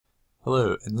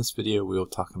Hello, in this video we will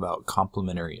talk about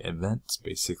complementary events,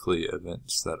 basically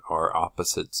events that are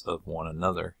opposites of one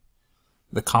another.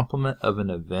 The complement of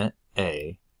an event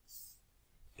A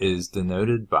is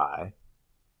denoted by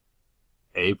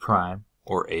A prime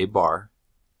or A bar.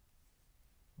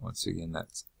 Once again,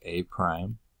 that's A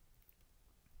prime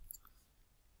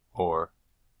or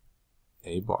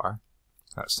A bar.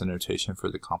 That's the notation for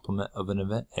the complement of an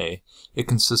event A. It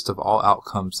consists of all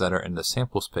outcomes that are in the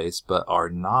sample space but are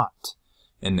not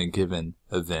in the given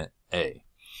event A.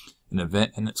 An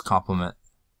event and its complement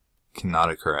cannot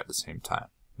occur at the same time.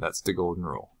 That's the golden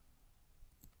rule.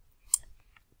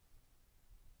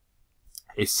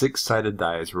 A six-sided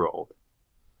die is rolled.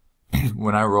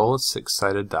 When I roll a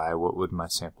six-sided die, what would my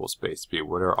sample space be?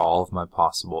 What are all of my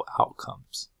possible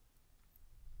outcomes?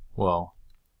 Well,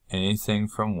 anything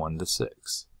from 1 to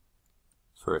 6.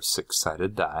 For a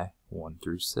six-sided die, 1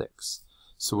 through 6.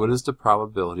 So what is the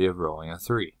probability of rolling a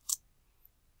 3?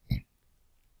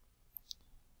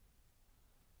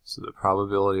 So the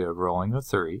probability of rolling a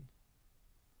 3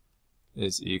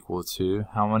 is equal to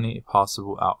how many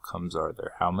possible outcomes are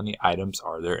there? How many items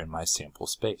are there in my sample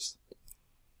space?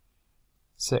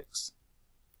 6.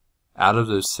 Out of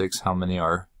those 6, how many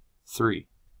are 3?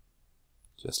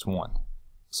 Just 1.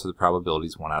 So the probability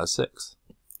is 1 out of 6.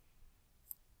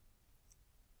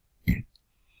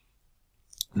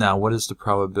 Now, what is the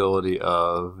probability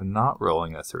of not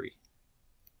rolling a 3?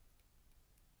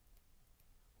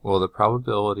 Well, the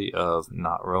probability of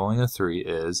not rolling a 3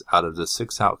 is, out of the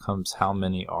 6 outcomes, how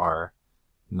many are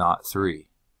not 3?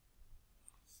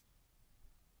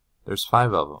 There's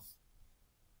 5 of them.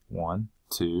 1,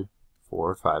 2,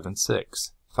 4, 5, and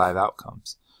 6. 5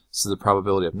 outcomes. So the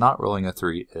probability of not rolling a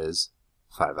 3 is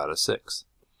 5 out of 6.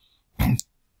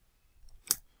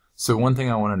 So one thing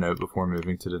I want to note before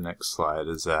moving to the next slide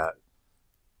is that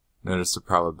notice the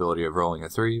probability of rolling a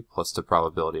 3 plus the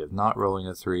probability of not rolling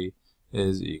a 3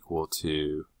 is equal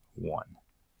to 1.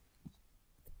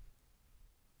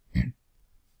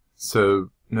 So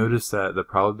notice that the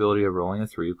probability of rolling a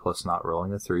 3 plus not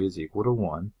rolling a 3 is equal to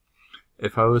 1.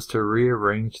 If I was to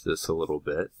rearrange this a little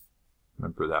bit,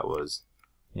 remember that was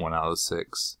 1 out of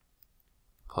 6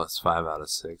 plus 5 out of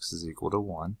 6 is equal to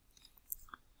 1.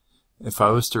 If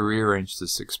I was to rearrange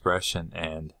this expression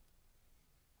and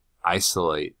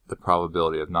isolate the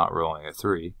probability of not rolling a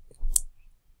 3,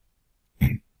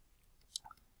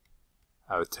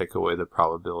 I would take away the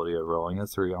probability of rolling a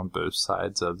 3 on both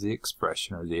sides of the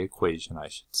expression, or the equation, I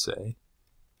should say.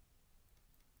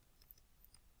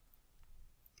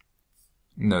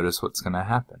 Notice what's going to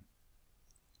happen.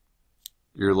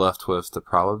 You're left with the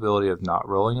probability of not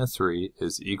rolling a 3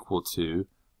 is equal to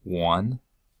 1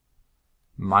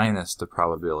 minus the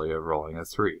probability of rolling a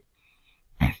 3.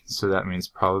 So that means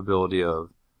probability of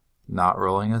not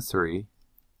rolling a 3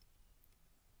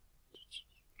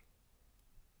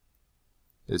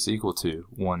 is equal to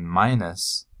 1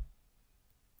 minus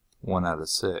 1 out of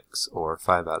 6, or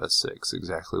 5 out of 6,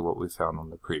 exactly what we found on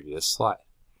the previous slide.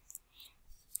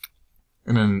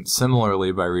 And then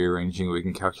similarly, by rearranging, we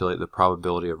can calculate the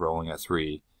probability of rolling a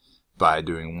 3 by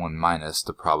doing 1 minus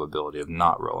the probability of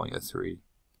not rolling a 3.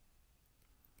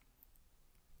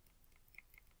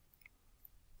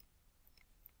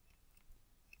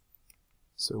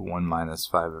 So 1 minus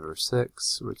 5 over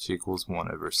 6, which equals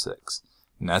 1 over 6.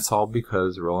 And that's all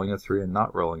because rolling a 3 and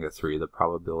not rolling a 3, the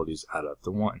probabilities add up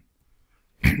to 1.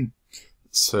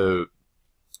 So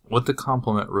what the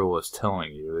complement rule is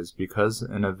telling you is because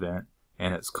an event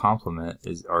and its complement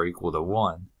are equal to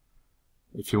 1,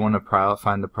 if you want to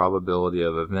find the probability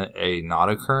of event A not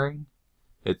occurring,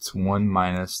 it's 1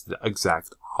 minus the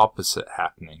exact opposite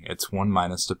happening. It's 1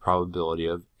 minus the probability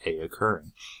of A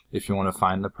occurring. If you want to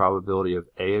find the probability of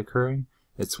A occurring,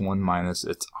 it's 1 minus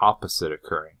its opposite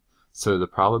occurring. So the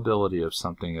probability of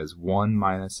something is 1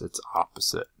 minus its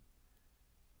opposite.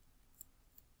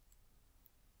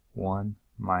 1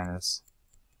 minus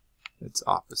its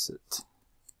opposite.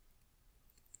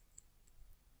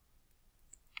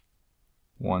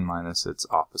 1 minus its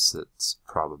opposite's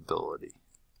probability.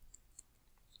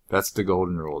 That's the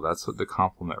golden rule. That's what the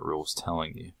complement rule is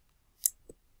telling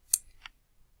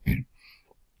you.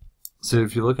 So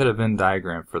if you look at a Venn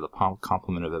diagram for the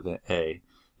complement of event A,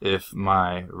 if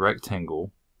my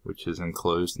rectangle, which is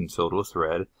enclosed and filled with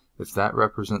red, if that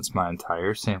represents my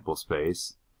entire sample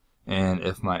space, and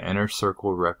if my inner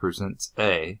circle represents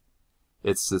A,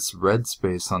 it's this red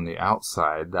space on the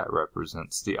outside that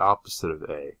represents the opposite of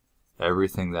A.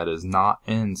 Everything that is not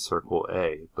in circle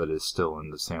A, but is still in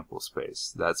the sample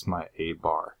space. That's my A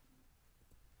bar.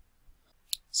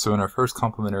 So in our first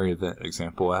complementary event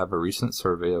example, I have a recent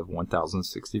survey of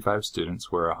 1,065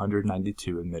 students where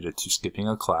 192 admitted to skipping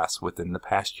a class within the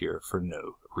past year for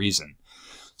no reason.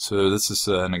 So this is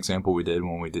an example we did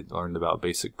when we learned about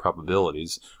basic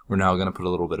probabilities. We're now going to put a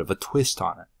little bit of a twist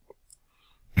on it.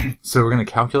 So we're going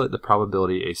to calculate the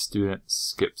probability a student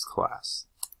skips class.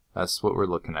 That's what we're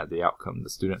looking at, the outcome. The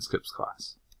student skips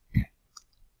class.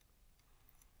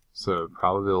 So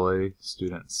probability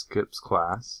student skips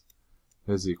class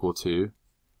is equal to,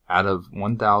 out of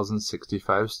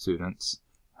 1,065 students,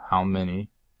 how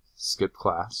many skip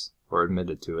class, or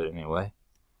admitted to it anyway?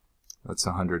 That's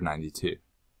 192,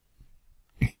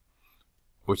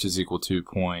 which is equal to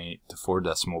 4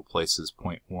 decimal places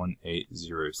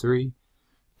 0.1803.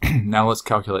 Now let's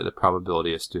calculate the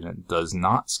probability a student does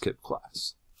not skip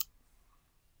class.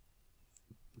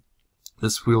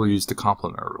 This we'll use the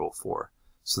complement rule for.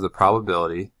 So the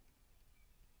probability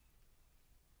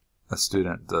a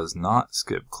student does not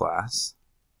skip class,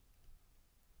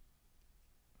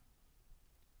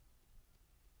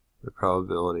 the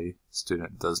probability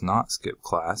student does not skip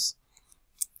class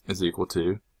is equal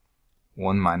to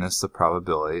 1 minus the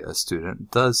probability a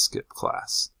student does skip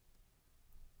class,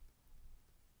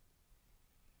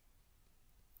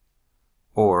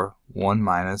 or 1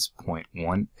 minus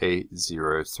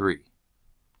 0.1803,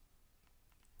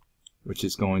 which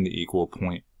is going to equal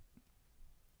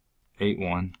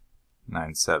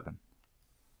 0.8197.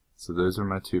 So those are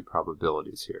my two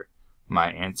probabilities here.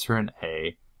 My answer in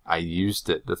A, I used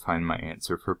it to find my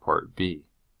answer for part B.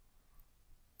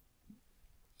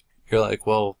 You're like,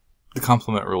 well, the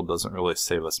complement rule doesn't really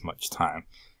save us much time.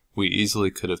 We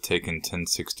easily could have taken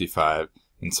 1065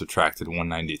 and subtracted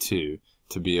 192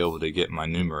 to be able to get my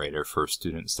numerator for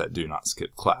students that do not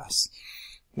skip class.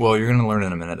 Well, you're going to learn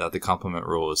in a minute that the complement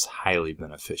rule is highly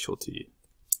beneficial to you.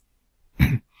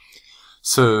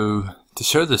 So, to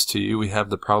show this to you, we have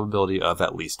the probability of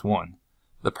at least 1.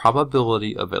 The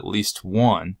probability of at least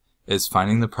 1 is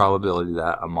finding the probability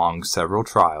that among several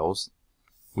trials,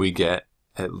 we get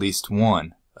at least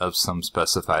 1 of some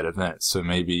specified event. So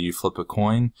maybe you flip a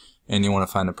coin and you want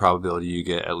to find the probability you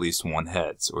get at least 1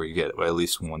 heads, or you get at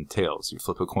least 1 tails. You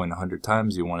flip a coin 100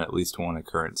 times, you want at least 1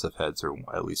 occurrence of heads or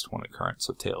at least 1 occurrence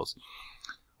of tails.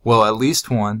 Well, at least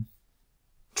 1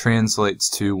 translates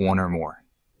to 1 or more.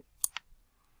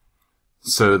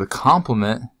 So the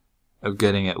complement of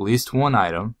getting at least 1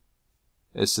 item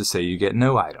is to say you get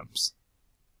no items.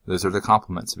 Those are the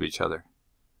complements of each other.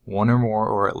 1 or more,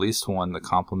 or at least 1, the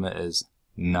complement is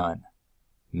none.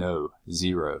 No,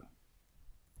 0.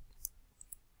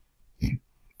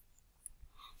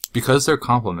 Because they're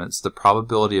complements, the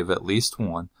probability of at least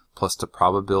 1 plus the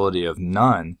probability of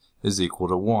none is equal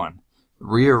to 1.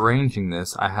 Rearranging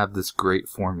this, I have this great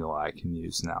formula I can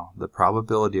use now. The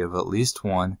probability of at least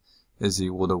 1 is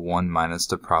equal to 1 minus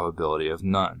the probability of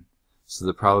none. So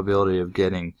the probability of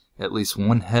getting at least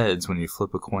 1 heads when you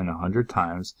flip a coin 100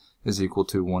 times is equal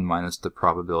to 1 minus the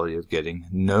probability of getting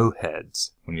no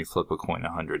heads when you flip a coin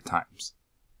 100 times.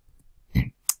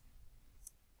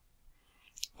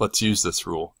 Let's use this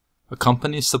rule. A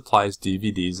company supplies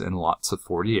DVDs in lots of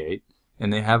 48,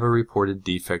 and they have a reported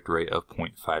defect rate of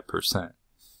 0.5%.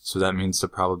 So that means the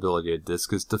probability a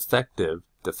disc is defective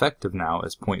now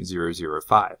is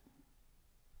 0.005.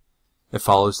 It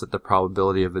follows that the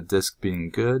probability of a disc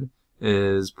being good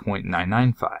is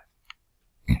 0.995.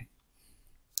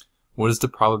 What is the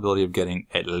probability of getting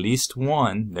at least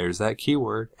 1, there's that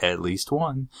keyword, at least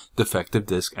 1, defective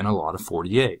disc in a lot of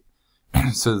 48?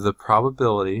 So the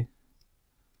probability,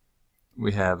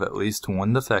 we have at least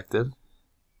 1 defective,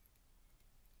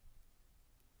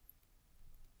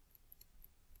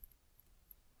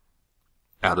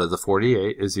 out of the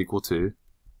 48 is equal to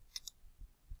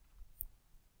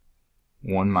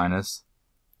 1 minus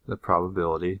the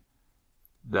probability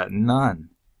that none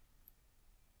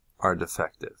are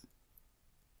defective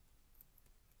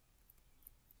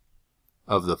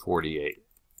of the 48.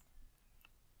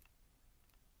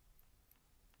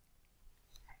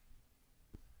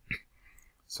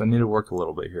 So I need to work a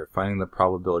little bit here, finding the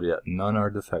probability that none are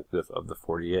defective of the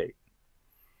 48.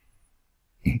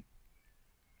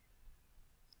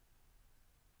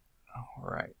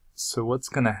 Alright, so what's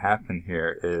going to happen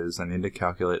here is I need to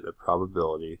calculate the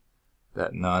probability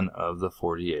that none of the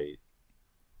 48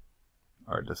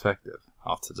 are defective.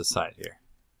 Off to the side here.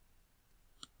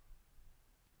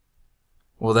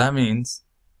 Well, that means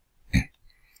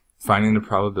finding the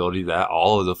probability that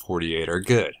all of the 48 are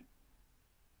good.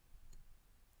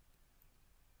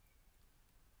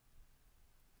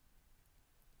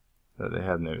 That they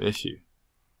have no issue.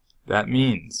 That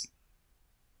means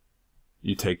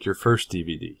you take your first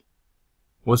DVD.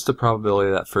 What's the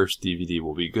probability that first DVD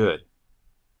will be good?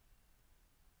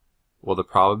 Well, the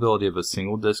probability of a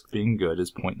single disc being good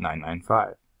is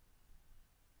 0.995.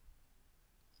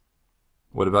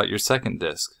 What about your second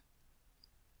disc?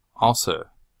 Also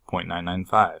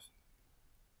 0.995.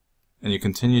 And you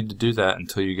continue to do that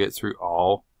until you get through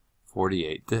all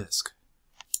 48 discs.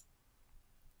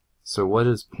 So what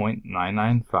is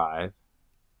 0.995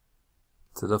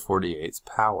 to the 48th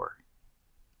power?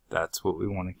 That's what we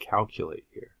want to calculate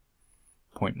here.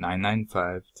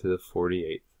 0.995 to the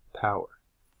 48th power.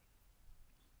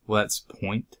 Well, that's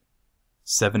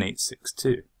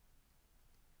 0.7862.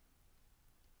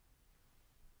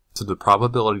 So the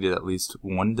probability that at least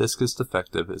one disc is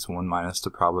defective is 1 minus the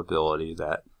probability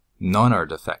that none are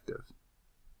defective.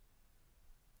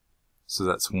 So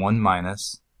that's 1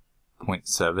 minus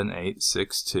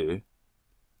 0.7862,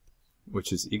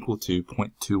 which is equal to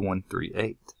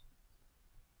 0.2138.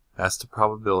 That's the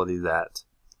probability that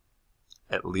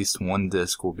at least one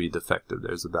disc will be defective.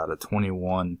 There's about a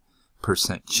 21%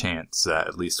 chance that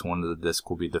at least one of the discs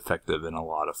will be defective in a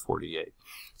lot of 48.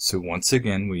 So once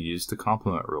again, we used the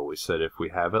complement rule. We said if we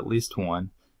have at least one,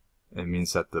 it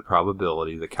means that the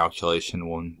probability, the calculation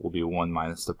one, will be 1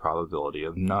 minus the probability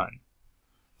of none.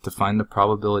 To find the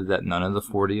probability that none of the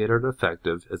 48 are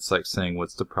defective, it's like saying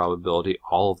what's the probability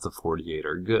all of the 48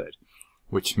 are good,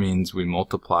 which means we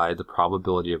multiply the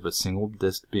probability of a single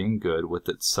disc being good with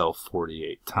itself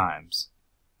 48 times.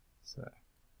 So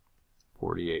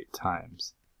 48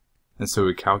 times. And so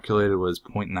we calculated was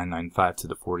 0.995 to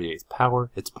the 48th power.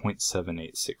 It's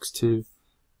 0.7862.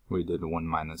 We did 1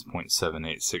 minus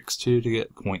 0.7862 to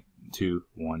get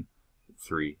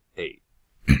 0.2138.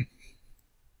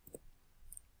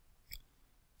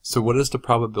 So what is the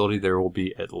probability there will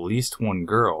be at least one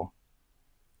girl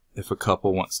if a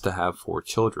couple wants to have 4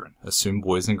 children? Assume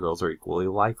boys and girls are equally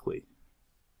likely.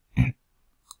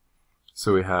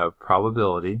 So we have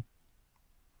probability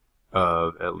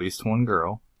of at least one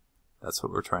girl. That's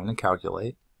what we're trying to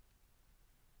calculate.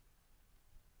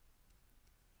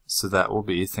 So that will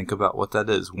be, think about what that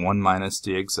is, 1 minus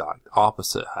the exact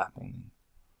opposite happening.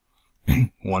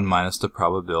 1 minus the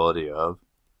probability of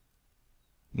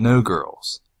no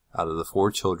girls. Out of the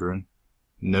 4 children,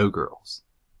 no girls.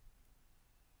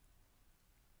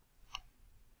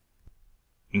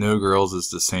 No girls is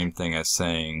the same thing as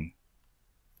saying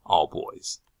all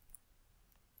boys.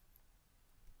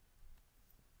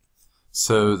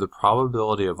 So the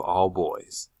probability of all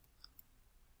boys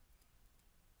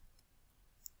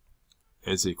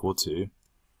is equal to,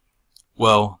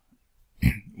 well,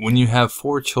 when you have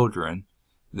 4 children,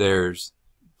 there's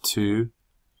 2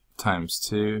 times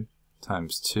 2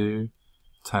 times 2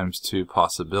 times 2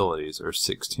 possibilities, or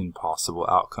 16 possible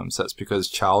outcomes. That's because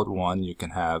child 1, you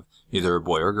can have either a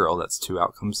boy or girl. That's 2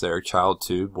 outcomes there. Child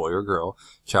 2, boy or girl.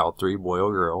 Child 3, boy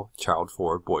or girl. Child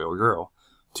 4, boy or girl.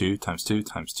 2 times 2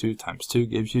 times 2 times 2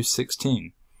 gives you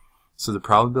 16. So the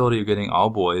probability of getting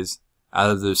all boys, out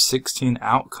of those 16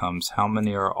 outcomes, how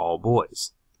many are all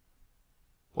boys?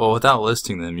 Well, without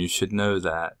listing them, you should know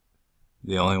that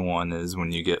the only one is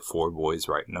when you get 4 boys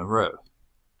right in a row.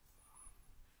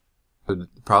 The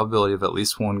probability of at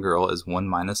least one girl is 1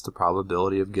 minus the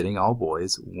probability of getting all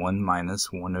boys, 1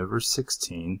 minus 1 over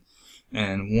 16,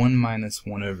 and 1 minus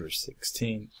 1 over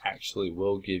 16 actually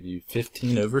will give you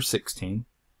 15 over 16,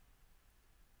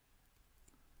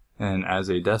 and as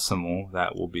a decimal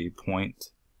that will be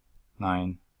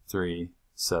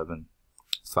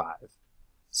 0.9375.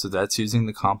 So that's using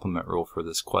the complement rule for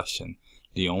this question.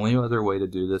 The only other way to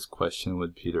do this question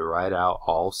would be to write out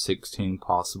all 16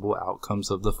 possible outcomes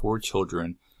of the 4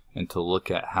 children and to look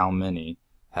at how many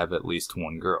have at least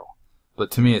one girl.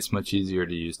 But to me, it's much easier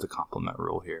to use the complement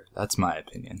rule here. That's my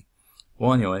opinion.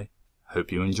 Well, anyway,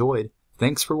 hope you enjoyed.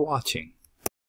 Thanks for watching.